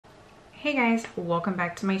Hey guys, welcome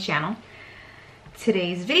back to my channel.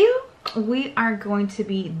 Today's video, we are going to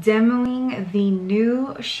be demoing the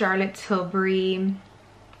new Charlotte Tilbury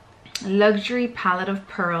luxury palette of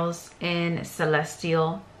pearls in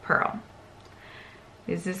Celestial Pearl.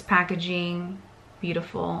 Is this packaging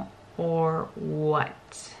beautiful or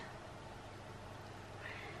what?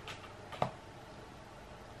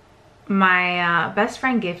 My best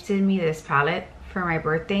friend gifted me this palette for my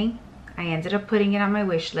birthday. I ended up putting it on my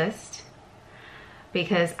wish list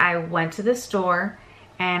because I went to the store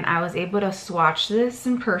and I was able to swatch this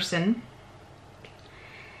in person.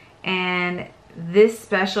 And this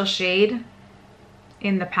special shade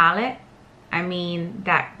in the palette, I mean,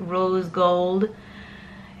 that rose gold,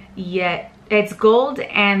 yet it's gold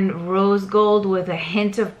and rose gold with a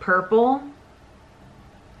hint of purple.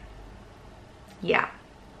 Yeah,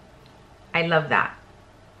 I love that.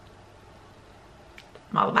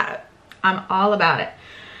 I'm all about it. I'm all about it.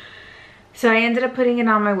 So I ended up putting it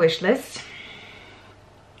on my wish list.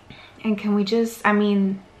 And can we just, I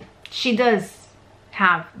mean, she does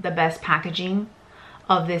have the best packaging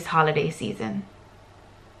of this holiday season.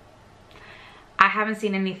 I haven't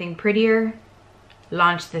seen anything prettier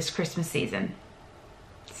launched this Christmas season.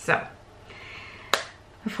 So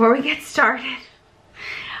before we get started,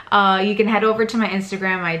 you can head over to my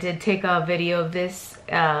Instagram. I did take a video of this,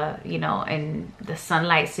 you know, in the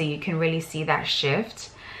sunlight, so you can really see that shift.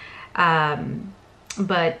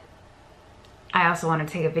 But I also want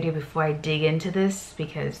to take a video before I dig into this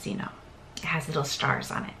because, you know, it has little stars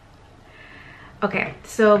on it. Okay,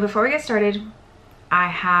 so before we get started, I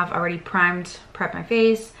have already prepped my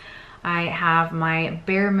face. I have my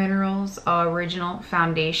Bare Minerals Original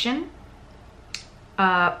Foundation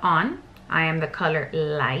on. I am the color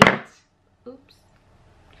Light. Oops.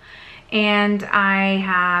 And I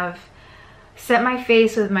have set my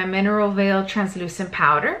face with my Mineral Veil Translucent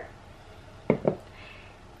Powder.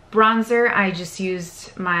 Bronzer, I just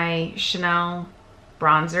used my Chanel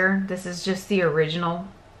bronzer. This is just the original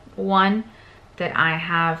one that I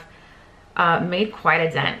have made quite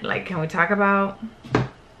a dent. Like, can we talk about, I'm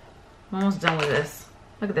almost done with this.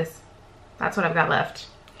 Look at this. That's what I've got left.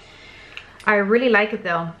 I really like it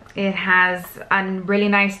though. It has a really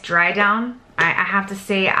nice dry down. I have to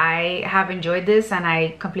say I have enjoyed this and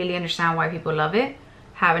I completely understand why people love it.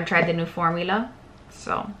 Haven't tried the new formula.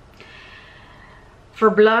 So for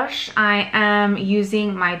blush, I am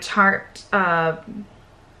using my Tarte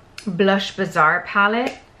Blush Bazaar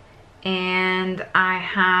palette, and I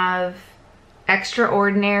have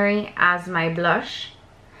Extraordinary as my blush,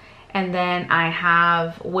 and then I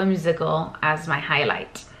have Whimsical as my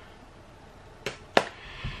highlight.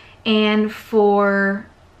 And for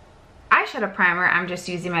eyeshadow primer, I'm just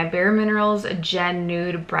using my Bare Minerals Gen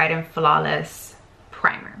Nude Bright and Flawless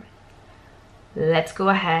Primer. Let's go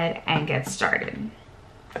ahead and get started.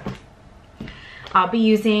 I'll be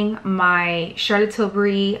using my Charlotte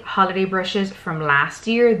Tilbury holiday brushes from last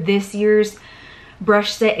year. This year's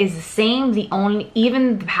brush set is the same.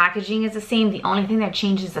 Even the packaging is the same. The only thing that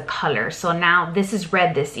changes is the color. So now this is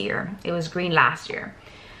red this year. It was green last year.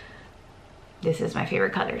 This is my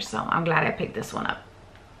favorite color, so I'm glad I picked this one up.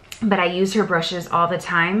 But I use her brushes all the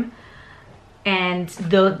time, and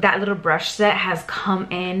that little brush set has come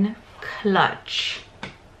in clutch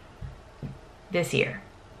this year.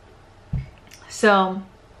 So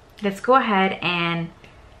let's go ahead and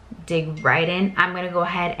dig right in. I'm gonna go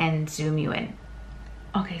ahead and zoom you in.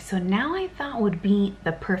 Okay, so now I thought would be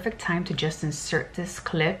the perfect time to just insert this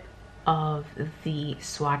clip of the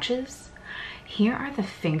swatches. Here are the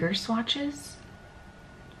finger swatches.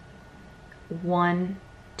 1,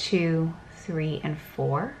 2, 3, and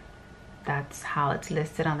 4. That's how it's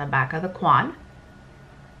listed on the back of the quad.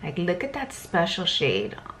 Like, look at that special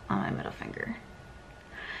shade on my middle finger.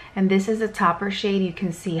 And this is a topper shade. You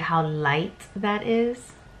can see how light that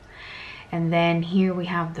is. And then here we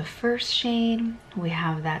have the first shade. We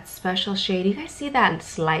have that special shade. You guys see that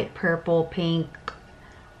slight purple, pink,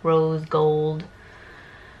 rose gold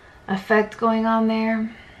effect going on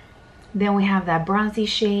there? Then we have that bronzy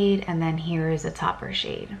shade, and then here is a topper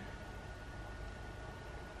shade.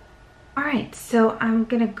 All right, so I'm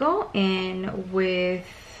gonna go in with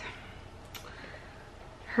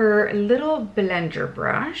her little blender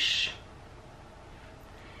brush,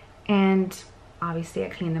 and obviously I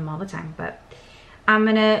clean them all the time, but I'm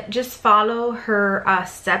gonna just follow her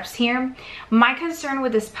steps here. My concern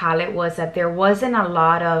with this palette was that there wasn't a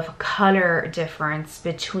lot of color difference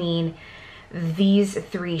between these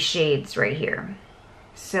three shades right here.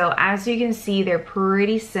 So as you can see, they're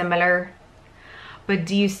pretty similar, but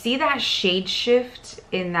do you see that shade shift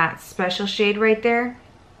in that special shade right there?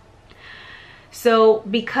 So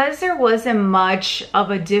because there wasn't much of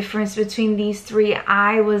a difference between these three,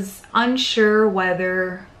 I was unsure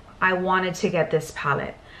whether I wanted to get this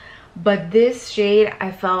palette. But this shade,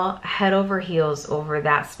 I fell head over heels over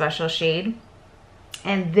that special shade.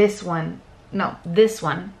 And this one, no, this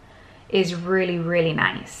one is really, really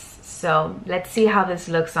nice. So let's see how this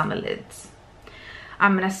looks on the lids.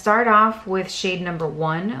 I'm gonna start off with shade number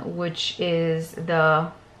 1, which is the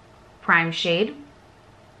prime shade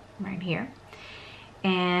right here.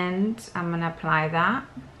 And I'm gonna apply that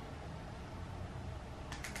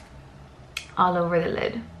all over the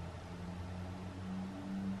lid.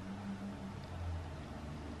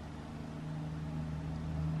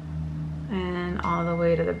 And all the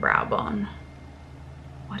way to the brow bone.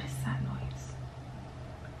 What is that noise?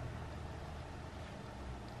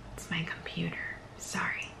 It's my computer,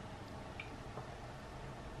 sorry.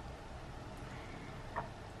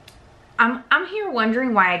 I'm here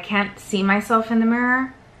wondering why I can't see myself in the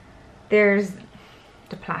mirror. There's,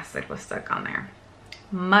 the plastic was stuck on there.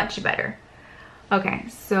 Much better. Okay,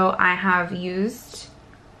 so I have used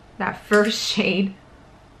that first shade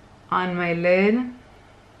on my lid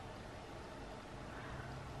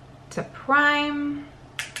to prime.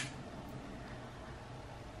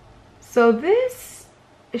 So this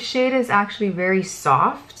shade is actually very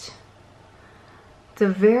soft. It's a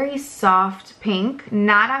very soft pink,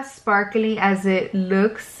 not as sparkly as it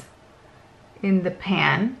looks in the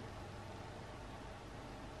pan.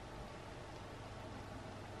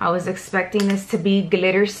 I was expecting this to be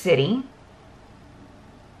Glitter City,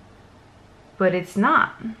 but it's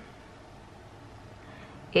not.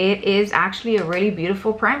 It is actually a really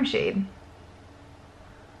beautiful prime shade.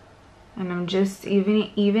 And I'm just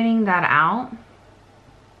evening that out.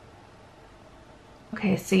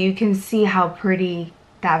 Okay, so you can see how pretty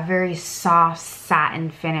that very soft satin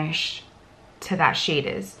finish to that shade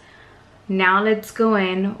is. Now let's go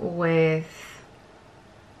in with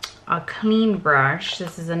a clean brush.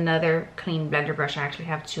 This is another clean blender brush. I actually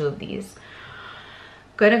have 2 of these.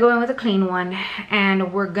 Gonna go in with a clean one,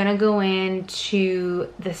 and we're gonna go into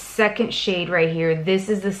the second shade right here. This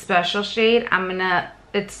is the special shade.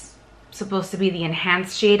 It's supposed to be the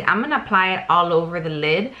enhanced shade. I'm gonna apply it all over the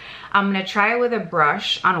lid. I'm gonna try it with a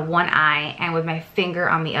brush on one eye and with my finger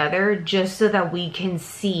on the other, just so that we can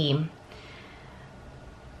see,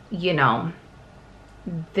 you know,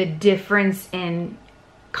 the difference in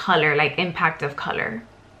color, like impact of color.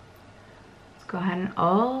 Let's go ahead and,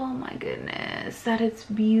 oh my goodness, that is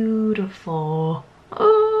beautiful.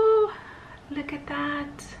 Oh, look at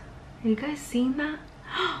that. Are you guys seeing that?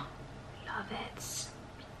 Love it.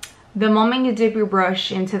 The moment you dip your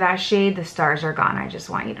brush into that shade, the stars are gone. I just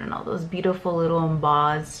want you to know those beautiful little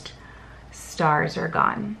embossed stars are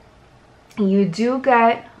gone. You do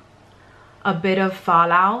get a bit of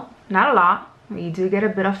fallout, not a lot, but you do get a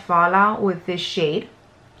bit of fallout with this shade.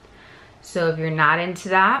 So if you're not into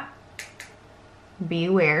that,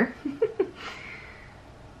 beware.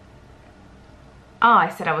 Oh, I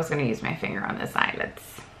said I was gonna use my finger on this eye.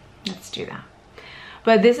 Let's do that.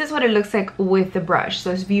 But this is what it looks like with the brush. So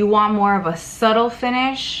if you want more of a subtle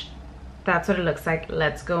finish, that's what it looks like.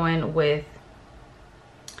 Let's go in with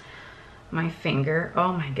my finger.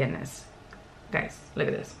 Oh my goodness. Guys, look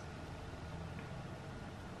at this.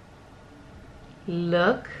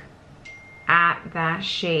 Look at that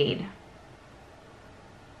shade.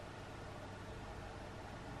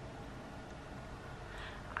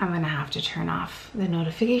 I'm gonna have to turn off the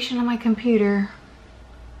notification on my computer.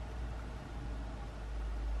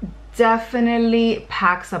 Definitely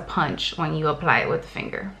packs a punch when you apply it with the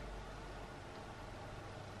finger.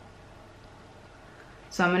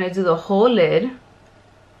 So I'm gonna do the whole lid.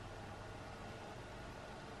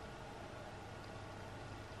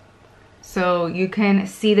 So you can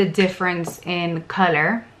see the difference in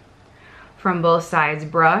color from both sides,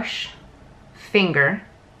 brush, finger.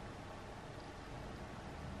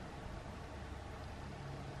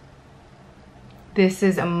 This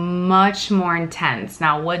is much more intense.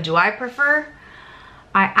 Now, what do I prefer?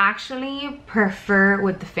 I actually prefer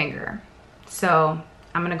with the finger. So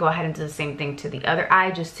I'm gonna go ahead and do the same thing to the other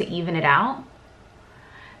eye just to even it out,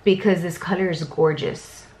 because this color is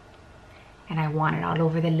gorgeous and I want it all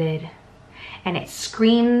over the lid. And it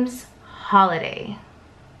screams holiday.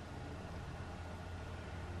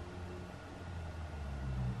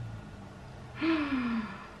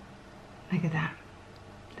 Look at that.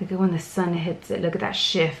 Look at when the sun hits it. Look at that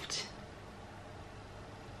shift.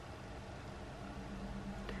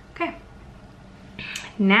 Okay.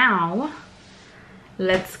 Now,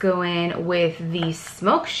 let's go in with the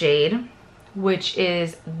smoke shade, which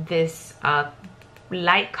is this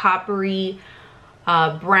light coppery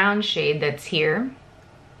brown shade that's here.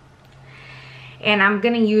 And I'm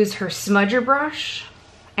gonna use her smudger brush,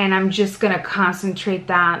 and I'm just gonna concentrate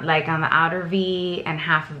that like on the outer V and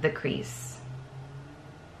half of the crease.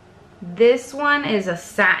 This one is a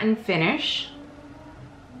satin finish.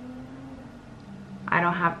 I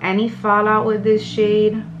don't have any fallout with this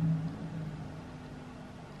shade.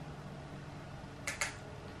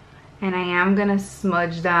 And I am gonna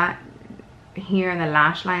smudge that here in the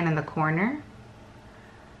lash line in the corner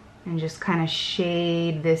and just kind of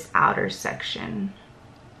shade this outer section.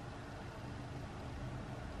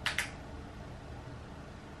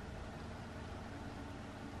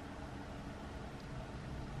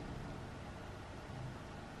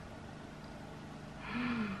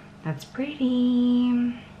 That's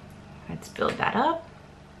pretty. Let's build that up.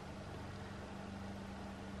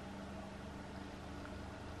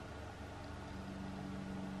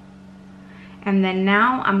 And then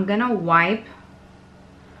now I'm gonna wipe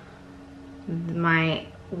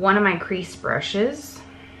one of my crease brushes,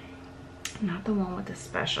 not the one with the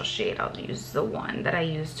special shade. I'll use the one that I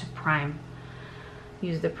use to prime,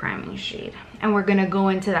 use the priming shade. And we're gonna go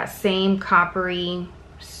into that same coppery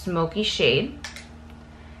smoky shade,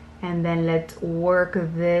 and then let's work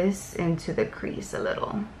this into the crease a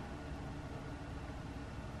little.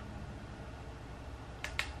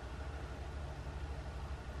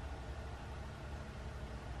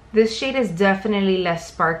 This shade is definitely less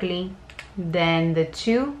sparkly than the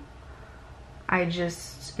two I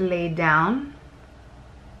just laid down.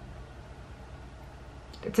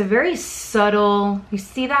 It's a very subtle, you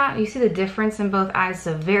see that? You see the difference in both eyes? It's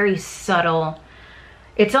a very subtle,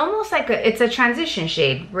 it's almost like it's a transition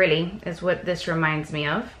shade, really, is what this reminds me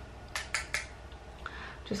of.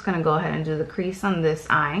 Just gonna go ahead and do the crease on this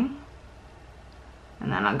eye,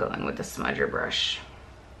 and then I'll go in with the smudger brush.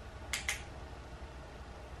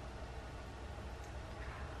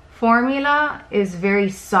 Formula is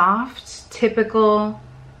very soft, typical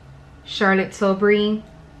Charlotte Tilbury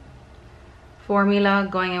formula.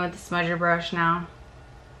 Going in with the smudger brush now.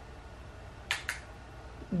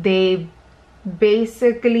 They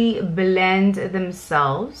basically blend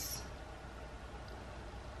themselves.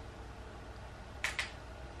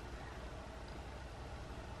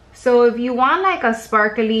 So if you want like a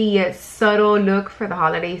sparkly yet subtle look for the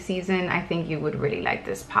holiday season, I think you would really like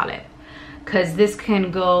this palette, because this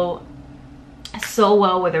can go so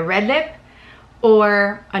well with a red lip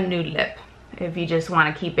or a nude lip if you just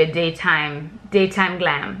want to keep it daytime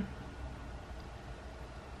glam.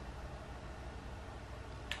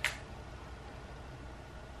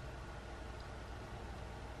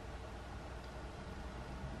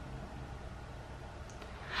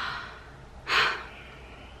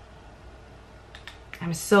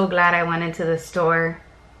 I'm so glad I went into the store.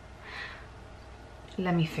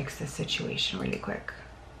 Let me fix this situation really quick.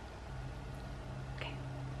 Okay,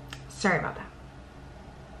 sorry about that.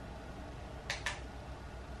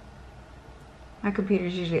 My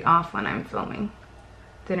computer's usually off when I'm filming.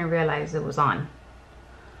 Didn't realize it was on.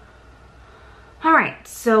 All right,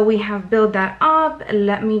 so we have built that up.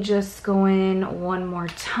 Let me just go in one more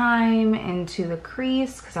time into the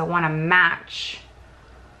crease because I want to match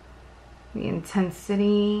the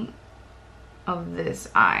intensity of this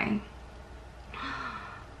eye.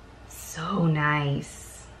 So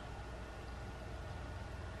nice.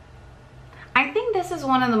 I think this is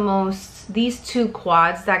one of the most, these two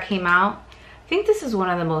quads that came out, I think this is one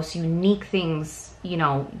of the most unique things, you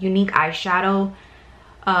know, unique eyeshadow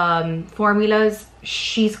formulas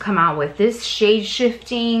she's come out with. This shade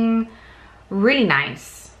shifting, really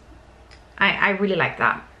nice. I really like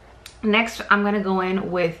that. Next, I'm gonna go in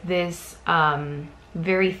with this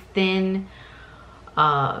very thin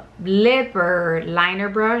lip or liner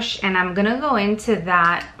brush, and I'm gonna go into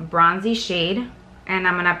that bronzy shade, and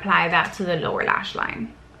I'm gonna apply that to the lower lash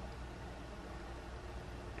line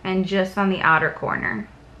and just on the outer corner.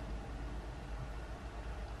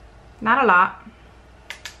 Not a lot,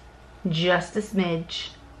 just a smidge.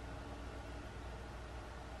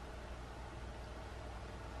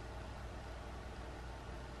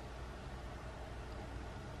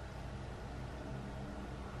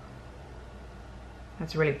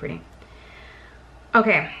 That's really pretty.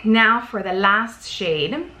 Okay, now for the last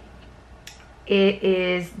shade. It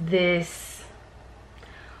is this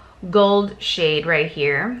gold shade right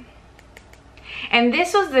here. And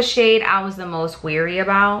this was the shade I was the most weary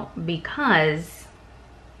about because,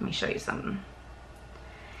 let me show you something.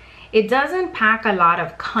 It doesn't pack a lot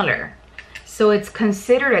of color. So it's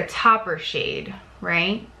considered a topper shade,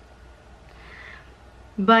 right?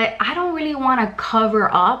 but I don't really want to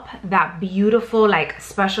cover up that beautiful like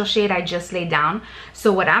special shade I just laid down.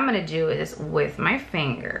 So what I'm gonna do is with my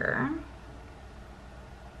finger,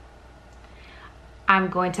 I'm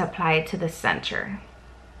going to apply it to the center.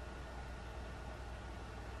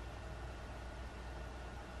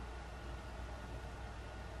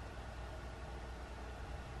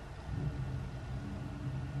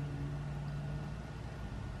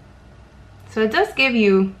 So it does give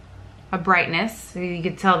you a brightness, so you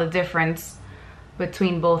can tell the difference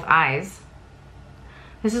between both eyes.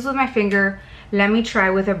 This is with my finger. Let me try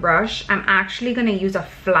with a brush. I'm actually gonna use a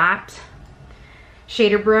flat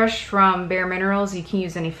shader brush from Bare Minerals. You can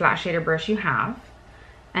use any flat shader brush you have.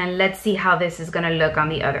 And let's see how this is gonna look on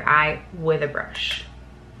the other eye with a brush.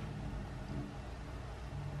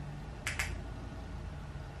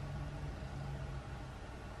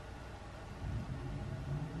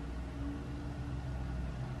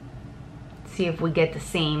 See if we get the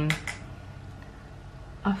same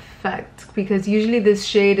effect, because usually this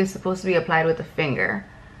shade is supposed to be applied with the finger.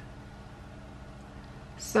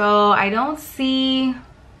 So I don't see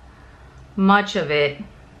much of it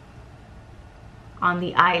on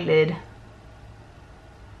the eyelid.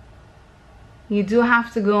 You do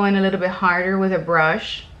have to go in a little bit harder with a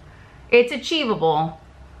brush. It's achievable,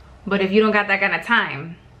 but if you don't got that kind of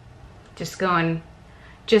time, just go in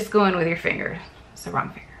with your finger. It's the wrong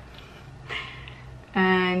finger.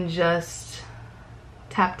 And just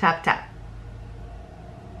tap, tap, tap.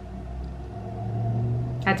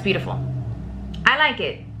 That's beautiful. I like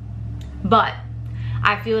it, but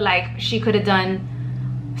I feel like she could have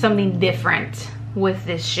done something different with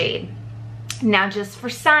this shade. Now, just for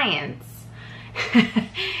science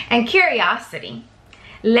and curiosity,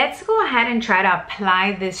 let's go ahead and try to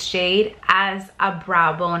apply this shade as a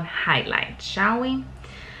brow bone highlight, shall we?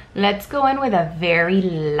 Let's go in with a very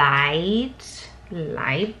light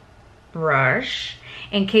brush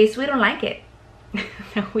in case we don't like it.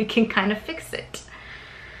 We can kind of fix it.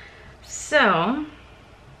 So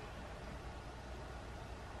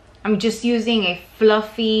I'm just using a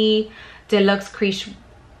fluffy deluxe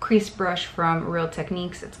crease brush from Real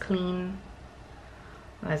Techniques. It's clean.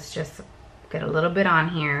 Let's just get a little bit on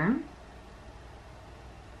here.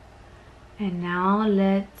 And now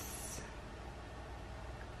let's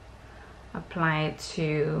apply it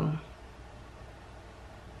to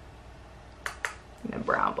the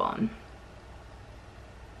brow bone.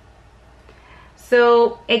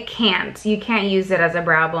 So you can't use it as a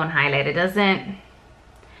brow bone highlight. It doesn't,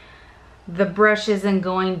 the brush isn't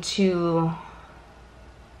going to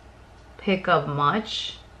pick up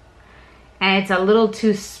much, and it's a little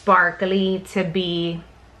too sparkly to be,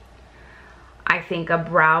 I think, a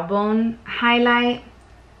brow bone highlight.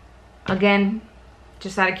 Again,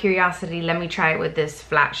 just out of curiosity, let me try it with this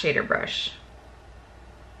flat shader brush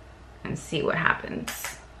and see what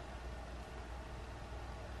happens.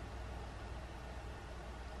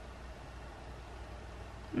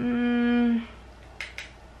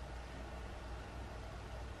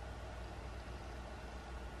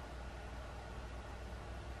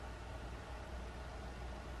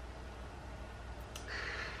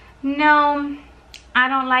 No, I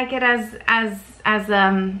don't like it as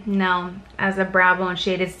a brow bone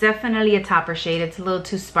shade. It's definitely a topper shade. It's a little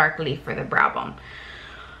too sparkly for the brow bone.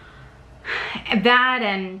 That,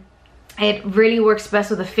 and it really works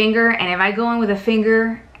best with a finger, and if I go in with a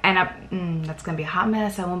finger and that's gonna be a hot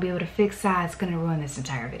mess, I won't be able to fix that. It's gonna ruin this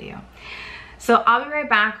entire video. So I'll be right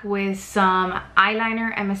back with some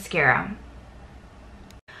eyeliner and mascara.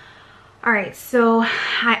 All right, so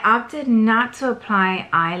I opted not to apply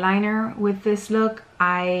eyeliner with this look.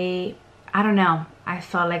 I don't know, I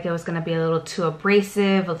felt like it was gonna be a little too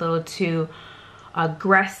abrasive, a little too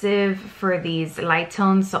aggressive for these light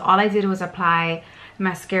tones. So all I did was apply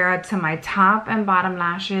mascara to my top and bottom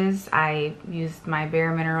lashes. I used my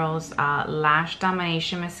Bare Minerals Lash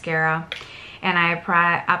Domination Mascara, and I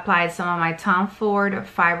applied some of my Tom Ford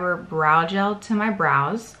Fiber Brow Gel to my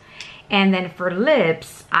brows. And then for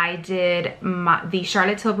lips, I did the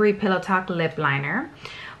Charlotte Tilbury Pillow Talk Lip Liner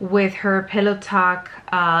with her Pillow Talk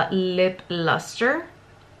Lip Luster.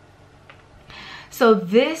 So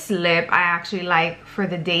this lip I actually like for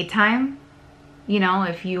the daytime. You know,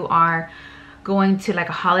 if you are going to like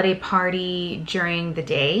a holiday party during the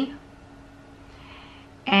day.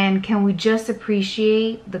 And can we just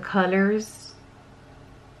appreciate the colors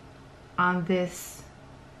on this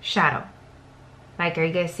shadow? Like, are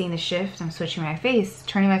you guys seeing the shift? I'm switching my face,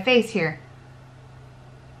 turning my face here.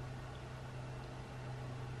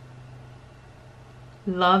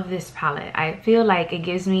 Love this palette. I feel like it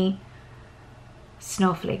gives me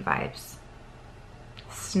snowflake vibes.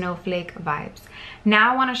 snowflake vibes.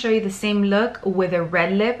 Now I want to show you the same look with a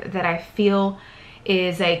red lip that I feel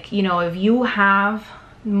is like, you know, if you have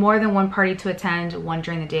more than one party to attend, one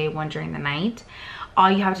during the day, one during the night,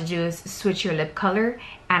 all you have to do is switch your lip color,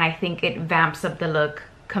 and I think it vamps up the look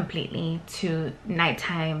completely to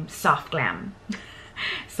nighttime soft glam.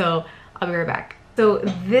 So I'll be right back. So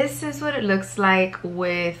this is what it looks like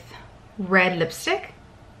with red lipstick.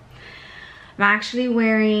 I'm actually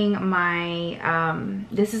wearing my,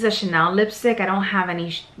 this is a Chanel lipstick. I don't have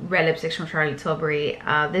any red lipsticks from Charlotte Tilbury.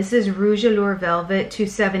 This is Rouge Allure Velvet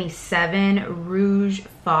 277 Rouge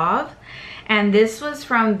Fauve. And this was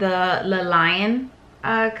from the Le Lion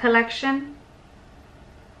collection.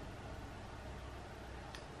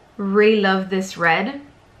 Really love this red.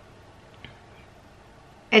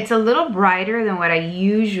 It's a little brighter than what I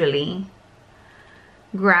usually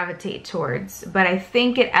gravitate towards, but I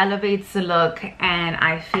think it elevates the look, and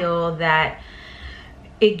I feel that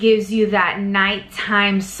it gives you that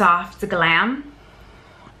nighttime soft glam.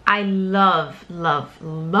 I love, love,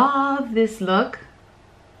 love this look.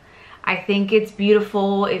 I think it's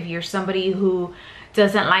beautiful if you're somebody who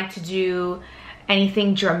doesn't like to do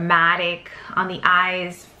anything dramatic on the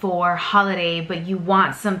eyes for holiday, but you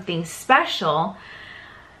want something special.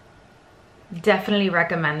 Definitely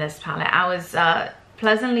recommend this palette. I was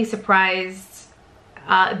pleasantly surprised.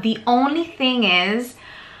 The only thing is,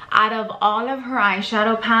 out of all of her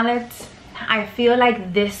eyeshadow palettes, I feel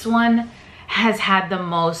like this one has had the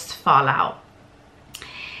most fallout.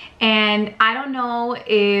 And I don't know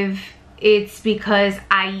if it's because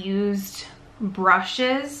I used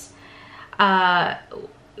brushes.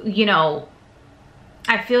 You know,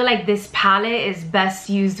 I feel like this palette is best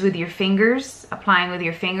used with your fingers, applying with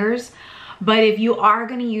your fingers. But if you are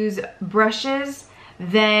gonna use brushes,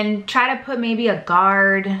 then try to put maybe a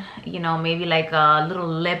guard, you know, maybe like a little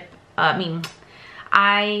lip, one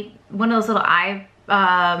of those little eye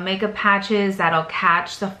makeup patches that'll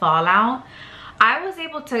catch the fallout. I was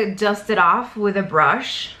able to dust it off with a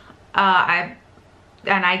brush, and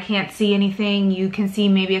I can't see anything. You can see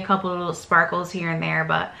maybe a couple of little sparkles here and there,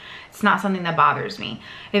 but it's not something that bothers me.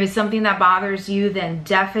 If it's something that bothers you, then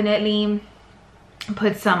definitely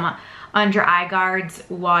put some under eye guards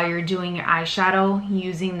while you're doing your eyeshadow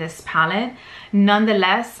using this palette.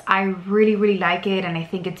 Nonetheless, I really, really like it, and I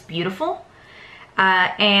think it's beautiful.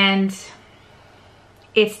 And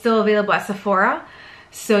it's still available at Sephora,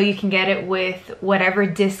 so you can get it with whatever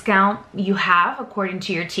discount you have according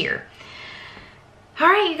to your tier. All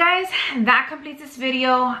right, you guys, that completes this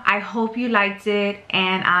video. I hope you liked it,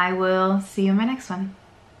 and I will see you in my next one.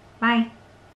 Bye.